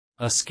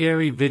A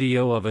scary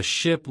video of a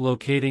ship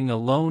locating a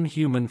lone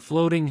human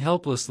floating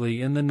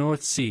helplessly in the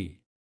North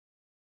Sea.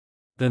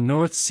 The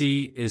North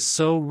Sea is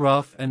so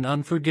rough and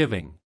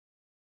unforgiving.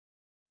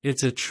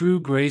 It's a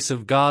true grace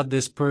of God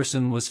this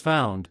person was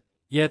found,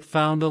 yet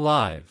found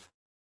alive.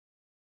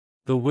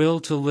 The will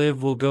to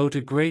live will go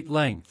to great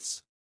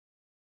lengths.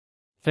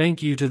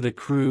 Thank you to the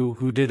crew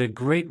who did a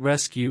great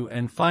rescue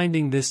and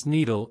finding this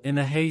needle in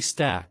a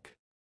haystack.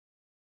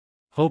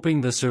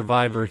 Hoping the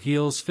survivor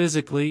heals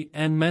physically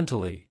and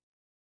mentally.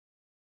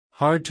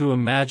 Hard to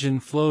imagine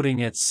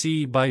floating at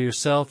sea by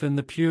yourself in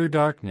the pure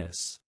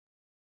darkness.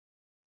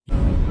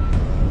 Very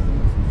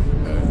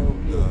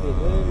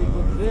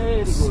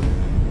good.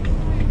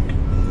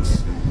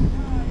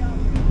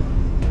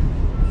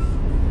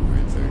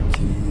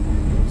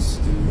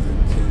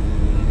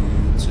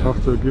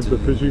 Have to give the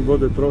fishing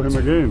boat a throw him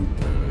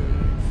again.